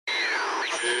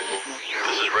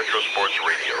This is Retro Sports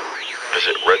Radio.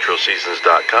 Visit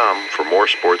RetroSeasons.com for more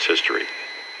sports history.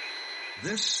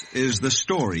 This is the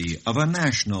story of a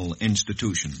national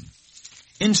institution.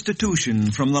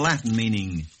 Institution from the Latin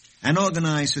meaning an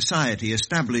organized society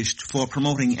established for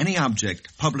promoting any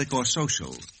object, public or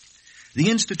social. The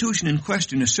institution in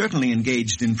question is certainly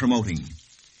engaged in promoting.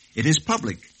 It is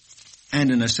public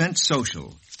and, in a sense,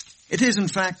 social. It is, in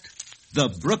fact, the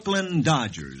Brooklyn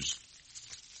Dodgers.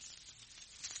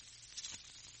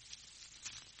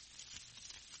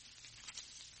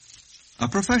 A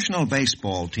professional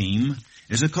baseball team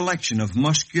is a collection of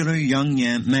muscular young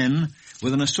men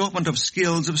with an assortment of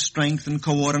skills of strength and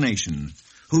coordination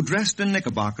who, dressed in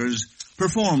knickerbockers,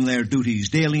 perform their duties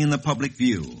daily in the public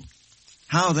view.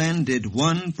 How, then, did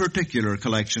one particular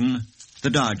collection, the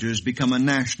Dodgers, become a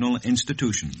national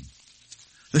institution?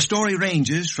 The story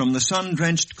ranges from the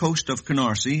sun-drenched coast of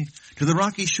Canarsie to the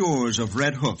rocky shores of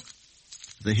Red Hook.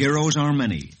 The heroes are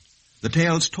many, the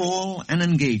tales tall and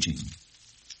engaging.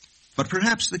 But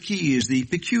perhaps the key is the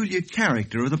peculiar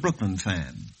character of the Brooklyn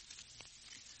fan.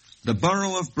 The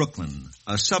borough of Brooklyn,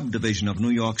 a subdivision of New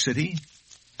York City,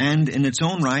 and in its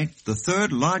own right, the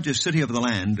third largest city of the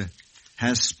land,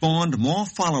 has spawned more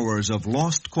followers of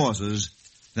lost causes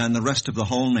than the rest of the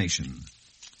whole nation.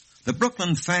 The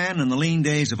Brooklyn fan in the lean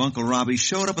days of Uncle Robbie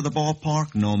showed up at the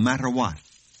ballpark no matter what.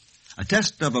 A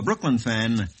test of a Brooklyn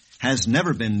fan has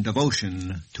never been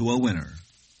devotion to a winner.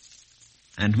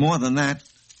 And more than that,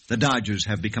 the Dodgers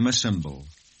have become a symbol.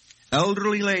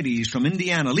 Elderly ladies from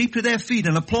Indiana leap to their feet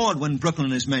and applaud when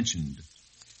Brooklyn is mentioned.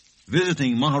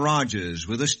 Visiting Maharajas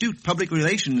with astute public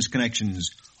relations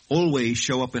connections always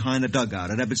show up behind the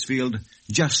dugout at Ebbets Field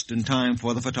just in time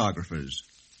for the photographers.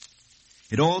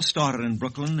 It all started in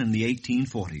Brooklyn in the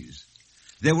 1840s.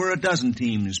 There were a dozen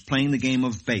teams playing the game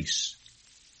of base.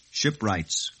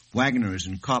 Shipwrights, wagoners,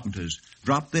 and carpenters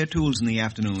dropped their tools in the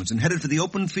afternoons and headed for the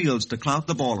open fields to clout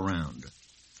the ball around.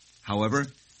 However,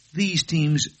 these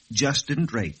teams just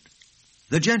didn't rate.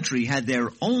 The gentry had their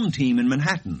own team in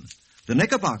Manhattan, the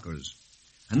Knickerbockers,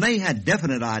 and they had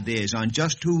definite ideas on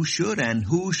just who should and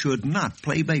who should not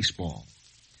play baseball.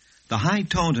 The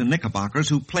high-toned Knickerbockers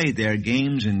who played their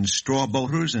games in straw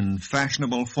boaters and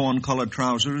fashionable fawn-colored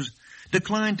trousers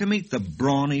declined to meet the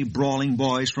brawny, brawling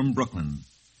boys from Brooklyn.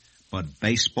 But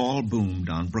baseball boomed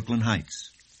on Brooklyn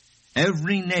Heights.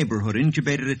 Every neighborhood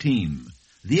incubated a team.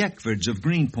 The Eckfords of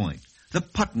Greenpoint, the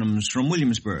Putnams from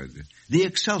Williamsburg, the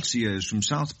Excelsiors from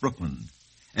South Brooklyn.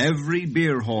 Every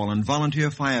beer hall and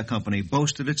volunteer fire company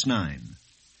boasted its 9.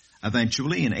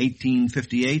 Eventually, in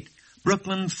 1858,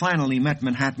 Brooklyn finally met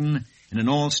Manhattan in an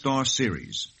all-star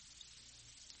series.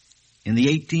 In the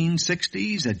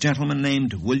 1860s, a gentleman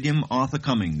named William Arthur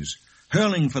Cummings,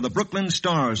 hurling for the Brooklyn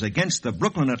Stars against the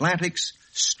Brooklyn Atlantics,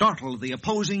 startled the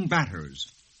opposing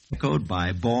batters, echoed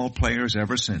by ball players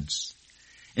ever since,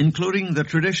 including the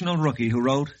traditional rookie who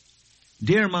wrote,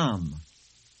 "Dear Mom,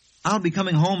 I'll be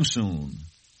coming home soon."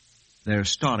 They're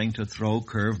starting to throw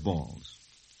curve balls.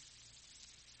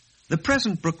 The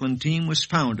present Brooklyn team was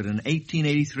founded in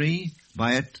 1883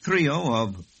 by a trio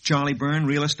of Charlie Byrne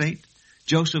Real Estate,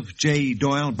 Joseph J.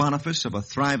 Doyle Boniface of a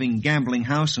thriving gambling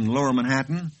house in Lower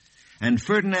Manhattan, and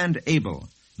Ferdinand Abel,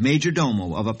 major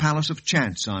domo of a palace of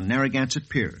chance on Narragansett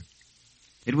Pier.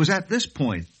 It was at this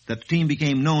point that the team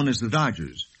became known as the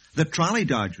Dodgers, the Trolley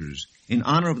Dodgers, in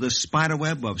honor of the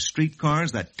spiderweb of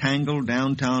streetcars that tangled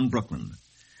downtown Brooklyn.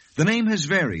 The name has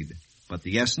varied, but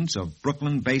the essence of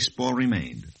Brooklyn baseball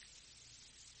remained.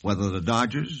 Whether the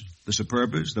Dodgers, the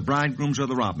Superbers, the Bridegrooms, or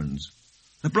the Robins,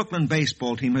 the Brooklyn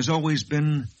baseball team has always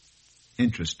been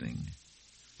interesting.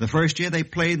 The first year they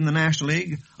played in the National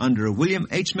League under William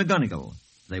H. McGonigal,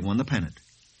 they won the pennant.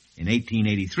 In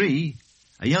 1883,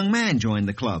 a young man joined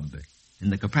the club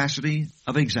in the capacity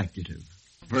of executive.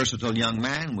 Versatile young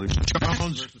man was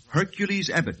Charles Hercules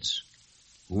Ebbets,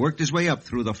 who worked his way up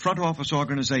through the front office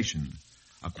organization,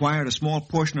 acquired a small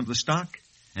portion of the stock,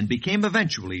 and became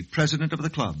eventually president of the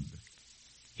club.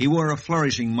 He wore a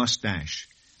flourishing mustache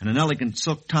and an elegant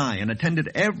silk tie and attended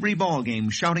every ball game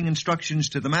shouting instructions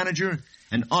to the manager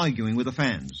and arguing with the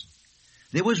fans.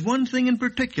 There was one thing in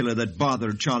particular that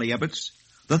bothered Charlie Ebbets,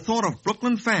 the thought of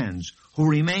Brooklyn fans who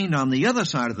remained on the other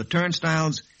side of the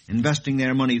turnstiles investing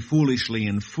their money foolishly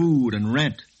in food and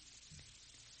rent.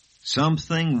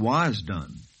 Something was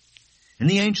done. In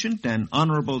the ancient and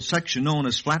honorable section known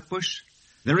as Flatbush,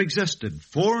 there existed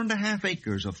 4.5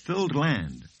 acres of filled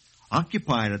land,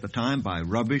 occupied at the time by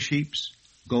rubbish heaps,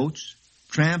 goats,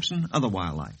 tramps, and other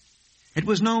wildlife. It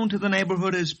was known to the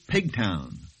neighborhood as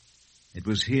Pigtown. It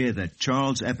was here that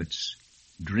Charles Ebbets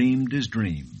dreamed his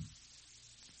dream.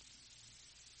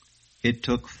 It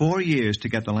took 4 years to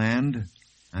get the land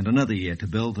and another year to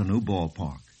build the new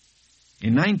ballpark.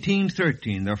 In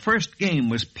 1913, their first game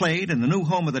was played in the new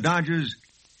home of the Dodgers,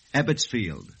 Ebbets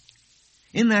Field.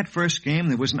 In that first game,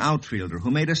 there was an outfielder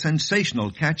who made a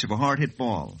sensational catch of a hard-hit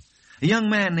ball, a young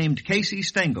man named Casey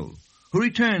Stengel, who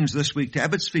returns this week to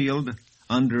Ebbets Field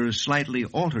under slightly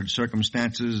altered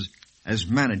circumstances as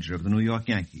manager of the New York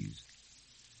Yankees.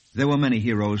 There were many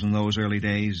heroes in those early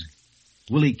days.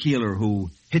 Willie Keeler, who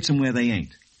hits 'em where they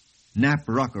ain't. Nap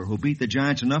Rucker, who beat the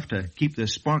Giants enough to keep the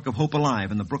spark of hope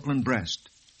alive in the Brooklyn breast.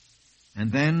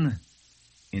 And then,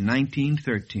 in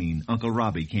 1913, Uncle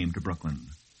Robbie came to Brooklyn.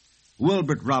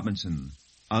 Wilbert Robinson,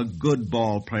 a good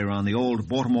ball player on the old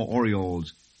Baltimore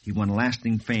Orioles, he won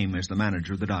lasting fame as the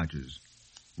manager of the Dodgers.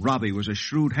 Robbie was a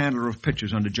shrewd handler of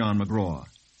pitchers under John McGraw.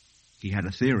 He had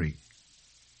a theory.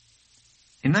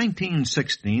 In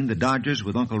 1916, the Dodgers,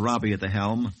 with Uncle Robbie at the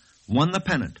helm, won the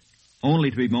pennant,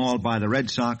 only to be mauled by the Red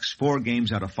Sox 4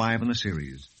 games out of 5 in the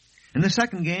series. In the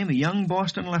second game, a young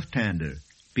Boston left-hander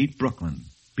beat Brooklyn,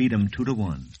 beat him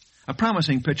 2-1, a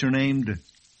promising pitcher named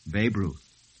Babe Ruth.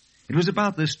 It was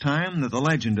about this time that the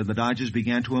legend of the Dodgers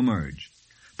began to emerge.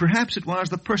 Perhaps it was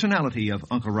the personality of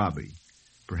Uncle Robbie.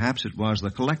 Perhaps it was the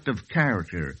collective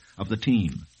character of the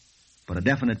team. But a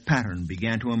definite pattern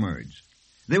began to emerge.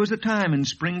 There was a time in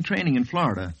spring training in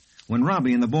Florida when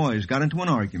Robbie and the boys got into an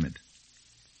argument.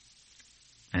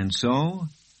 And so,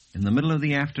 in the middle of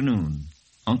the afternoon,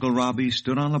 Uncle Robbie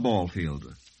stood on the ball field,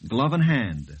 glove in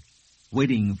hand,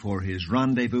 waiting for his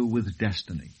rendezvous with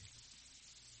destiny.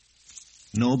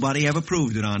 Nobody ever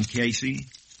proved it on Casey,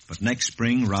 but next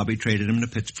spring Robbie traded him to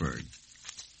Pittsburgh.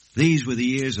 These were the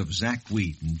years of Zach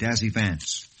Wheat and Dazzy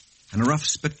Vance, and a rough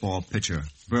spitball pitcher,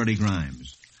 Burley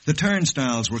Grimes. The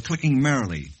turnstiles were clicking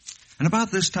merrily, and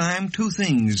about this time 2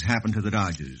 things happened to the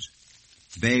Dodgers.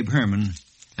 Babe Herman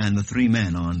and the 3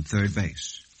 men on third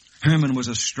base. Herman was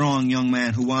a strong young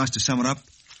man who was, to sum it up,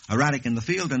 erratic in the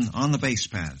field and on the base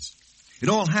paths. It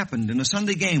all happened in a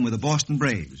Sunday game with the Boston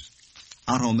Braves.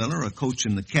 Otto Miller, a coach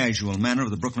in the casual manner of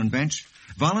the Brooklyn bench,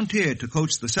 volunteered to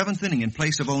coach the 7th inning in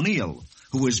place of O'Neill,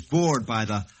 who was bored by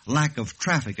the lack of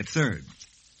traffic at third.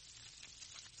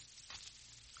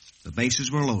 The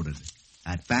bases were loaded.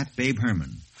 At bat, Babe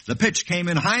Herman. The pitch came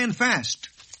in high and fast.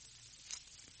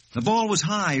 The ball was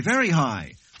high, very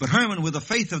high, but Herman, with the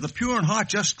faith of the pure in heart,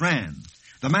 just ran.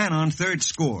 The man on third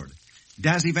scored.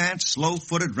 Dazzy Vance,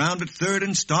 slow-footed, rounded third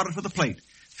and started for the plate.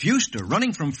 Fuster,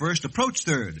 running from first, approached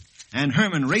third, and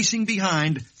Herman, racing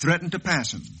behind, threatened to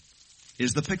pass him.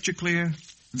 Is the picture clear?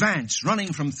 Vance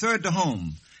running from third to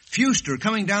home. Fuster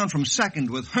coming down from second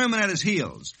with Herman at his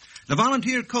heels. The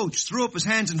volunteer coach threw up his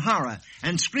hands in horror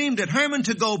and screamed at Herman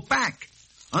to go back.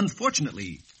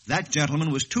 Unfortunately, that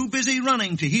gentleman was too busy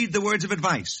running to heed the words of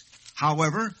advice.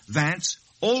 However, Vance,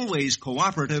 always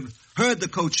cooperative, heard the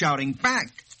coach shouting, "Back!"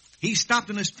 He stopped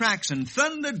in his tracks and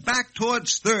thundered back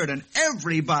towards third, and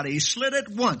everybody slid at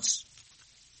once.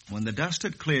 When the dust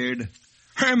had cleared,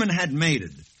 Herman had made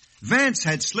it. Vance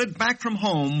had slid back from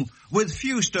home with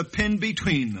Fuster pinned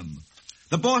between them.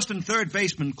 The Boston third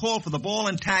baseman called for the ball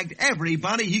and tagged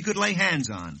everybody he could lay hands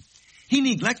on. He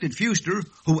neglected Fuster,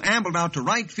 who ambled out to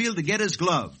right field to get his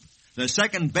glove. The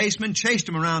second baseman chased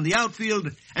him around the outfield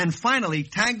and finally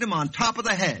tagged him on top of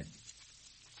the head.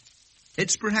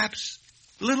 It's perhaps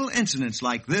little incidents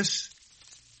like this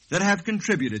that have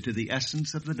contributed to the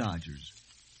essence of the Dodgers.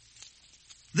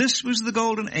 This was the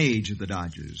golden age of the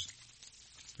Dodgers.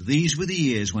 These were the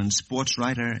years when sports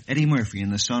writer Eddie Murphy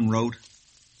in The Sun wrote,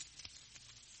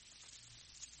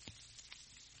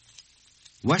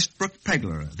 Westbrook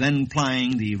Pegler, then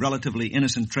plying the relatively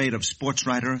innocent trade of sports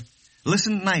writer,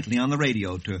 listened nightly on the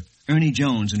radio to Ernie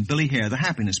Jones and Billy Hare, the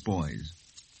Happiness Boys.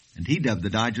 And he dubbed the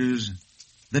Dodgers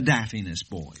the Daffiness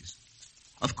Boys.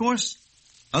 Of course,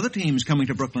 other teams coming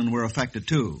to Brooklyn were affected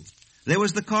too. There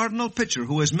was the Cardinal pitcher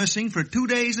who was missing for 2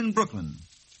 days in Brooklyn.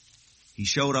 He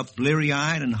showed up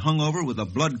bleary-eyed and hungover with a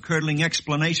blood-curdling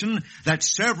explanation that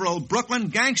several Brooklyn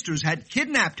gangsters had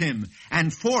kidnapped him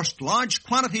and forced large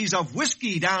quantities of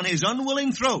whiskey down his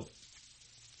unwilling throat.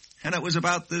 And it was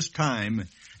about this time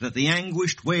that the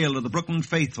anguished wail of the Brooklyn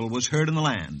faithful was heard in the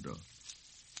land.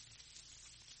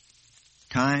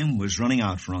 Time was running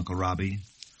out for Uncle Robbie.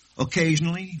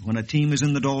 Occasionally, when a team is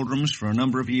in the doldrums for a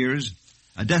number of years,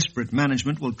 a desperate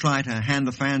management will try to hand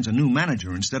the fans a new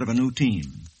manager instead of a new team.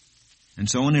 And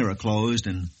so an era closed,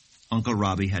 and Uncle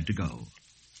Robbie had to go.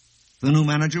 The new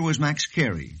manager was Max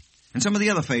Carey, and some of the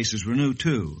other faces were new,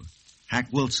 too. Hack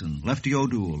Wilson, Lefty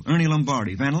O'Doul, Ernie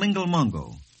Lombardi, Van Lingle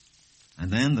Mungo. And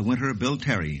then the winter, Bill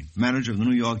Terry, manager of the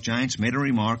New York Giants, made a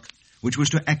remark which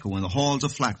was to echo in the halls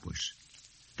of Flatbush.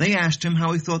 They asked him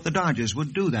how he thought the Dodgers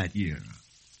would do that year.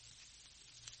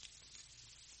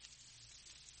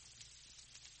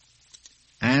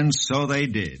 And so they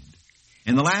did.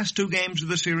 In the last 2 games of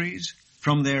the series,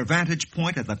 from their vantage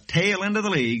point at the tail end of the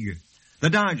league,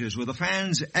 the Dodgers, with the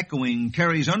fans echoing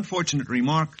Terry's unfortunate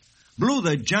remark, blew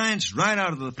the Giants right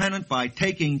out of the pennant by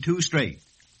taking 2 straight.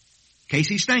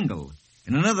 Casey Stengel,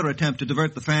 in another attempt to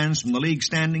divert the fans from the league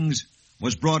standings,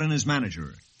 was brought in as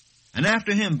manager. And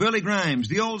after him, Billy Grimes,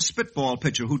 the old spitball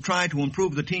pitcher who tried to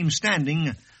improve the team's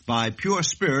standing by pure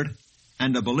spirit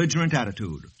and a belligerent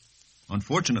attitude.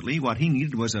 Unfortunately, what he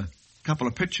needed was a couple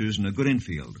of pitchers and a good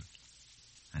infield.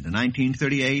 And in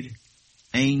 1938,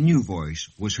 a new voice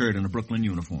was heard in a Brooklyn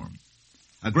uniform.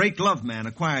 A great glove man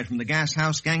acquired from the Gas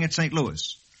House gang at St.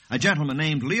 Louis, a gentleman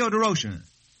named Leo DeRocha.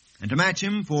 And to match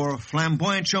him for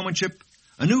flamboyant showmanship,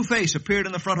 a new face appeared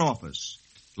in the front office,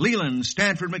 Leland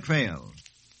Stanford MacPhail.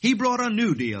 He brought a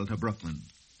new deal to Brooklyn.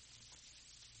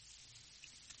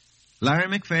 Larry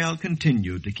MacPhail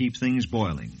continued to keep things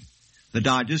boiling. The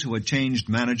Dodgers, who had changed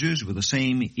managers with the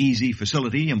same easy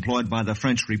facility employed by the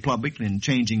French Republic in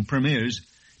changing premiers,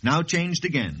 now changed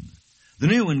again. The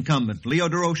new incumbent, Leo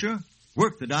DeRocha,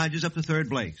 worked the Dodgers up to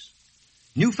third place.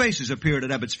 New faces appeared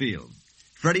at Ebbets Field.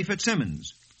 Freddie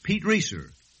Fitzsimmons, Pete Reeser,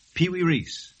 Pee Wee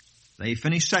Reese. They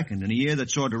finished second in a year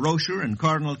that saw DeRocha and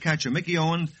Cardinal catcher Mickey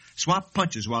Owen swap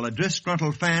punches while a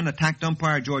disgruntled fan attacked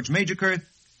umpire George Majorkirth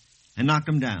and knocked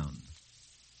him down.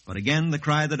 But again, the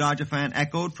cry of the Dodger fan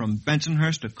echoed from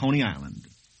Bensonhurst to Coney Island.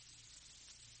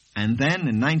 And then,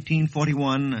 in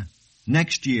 1941,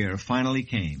 next year finally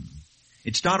came.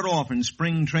 It started off in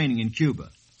spring training in Cuba.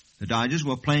 The Dodgers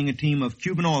were playing a team of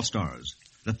Cuban All-Stars.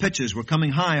 The pitches were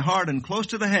coming high, hard, and close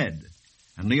to the head.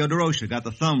 And Leo DeRocha got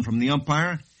the thumb from the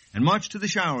umpire and marched to the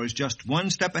showers just 1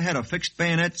 step ahead of fixed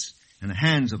bayonets in the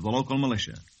hands of the local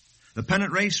militia. The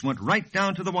pennant race went right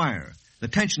down to the wire. The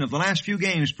tension of the last few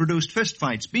games produced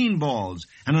fistfights, beanballs,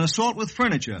 and an assault with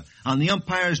furniture on the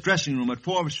umpire's dressing room at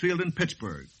Forbes Field in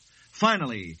Pittsburgh.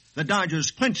 Finally, the Dodgers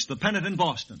clinched the pennant in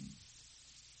Boston.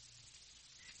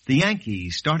 The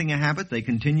Yankees, starting a habit they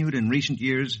continued in recent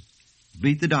years,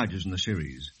 beat the Dodgers in the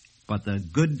series. But the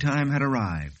good time had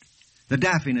arrived. The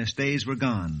daffiness days were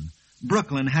gone.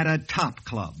 Brooklyn had a top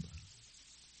club.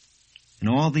 In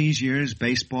all these years,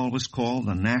 baseball was called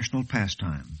the national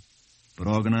pastime. But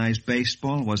organized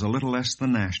baseball was a little less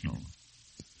than national.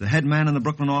 The head man in the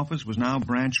Brooklyn office was now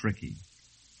Branch Rickey.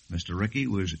 Mr. Rickey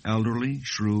was elderly,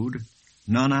 shrewd,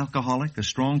 non-alcoholic, a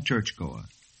strong churchgoer.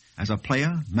 As a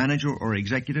player, manager, or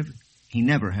executive, he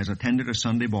never has attended a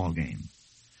Sunday ball game.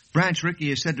 Branch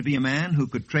Rickey is said to be a man who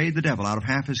could trade the devil out of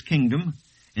half his kingdom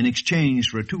in exchange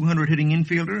for a 200-hitting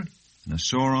infielder and a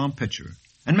sore-arm pitcher,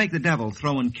 and make the devil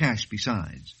throw in cash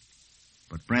besides.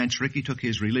 But Branch Rickey took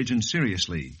his religion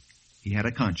seriously. He had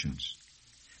a conscience.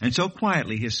 And so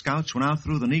quietly his scouts went out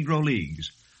through the Negro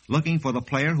Leagues, looking for the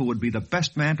player who would be the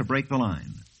best man to break the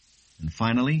line. And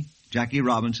finally, Jackie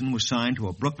Robinson was signed to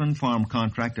a Brooklyn farm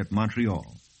contract at Montreal.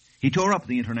 He tore up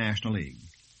the International League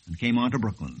and came on to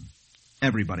Brooklyn.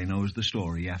 Everybody knows the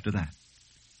story after that.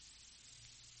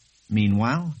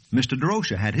 Meanwhile, Mr.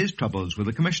 DeRocha had his troubles with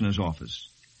the commissioner's office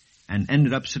and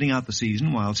ended up sitting out the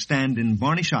season while stand-in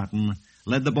Barney Schotten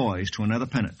led the boys to another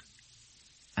pennant.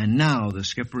 And now the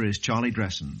skipper is Charlie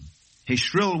Dressen. His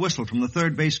shrill whistle from the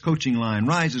third base coaching line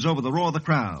rises over the roar of the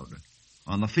crowd.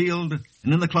 On the field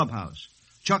and in the clubhouse,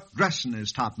 Chuck Dressen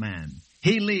is top man.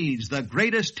 He leads the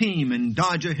greatest team in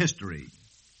Dodger history.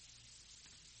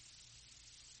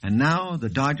 And now the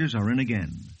Dodgers are in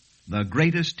again. The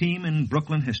greatest team in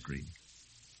Brooklyn history.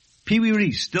 Pee Wee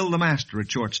Reese still the master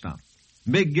at shortstop.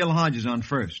 Big Gil Hodges on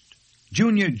first.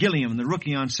 Junior Gilliam, the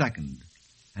rookie, on second.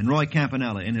 And Roy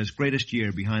Campanella in his greatest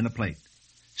year behind the plate.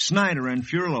 Snyder and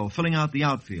Furlow filling out the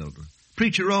outfield.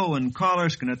 Preacher O and Carl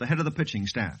Erskine at the head of the pitching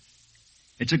staff.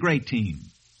 It's a great team,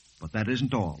 but that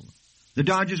isn't all. The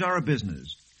Dodgers are a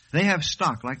business. They have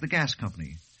stock like the gas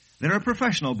company. They're a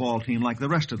professional ball team like the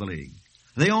rest of the league.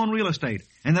 They own real estate,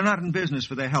 and they're not in business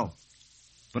for their health.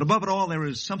 But above it all, there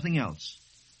is something else.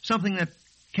 Something that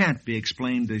can't be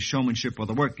explained as showmanship or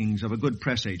the workings of a good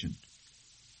press agent.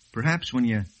 Perhaps when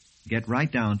you get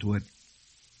right down to it,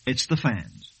 it's the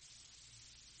fans.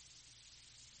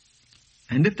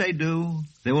 And if they do,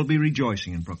 there will be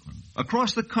rejoicing in Brooklyn,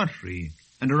 across the country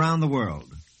and around the world.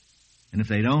 And if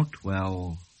they don't,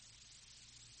 well...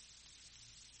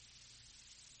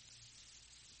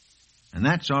 And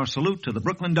that's our salute to the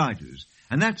Brooklyn Dodgers.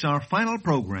 And that's our final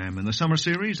program in the summer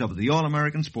series of the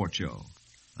All-American Sports Show.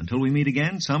 Until we meet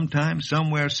again, sometime,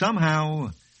 somewhere,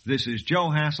 somehow, this is Joe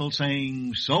Hassel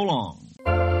saying so long.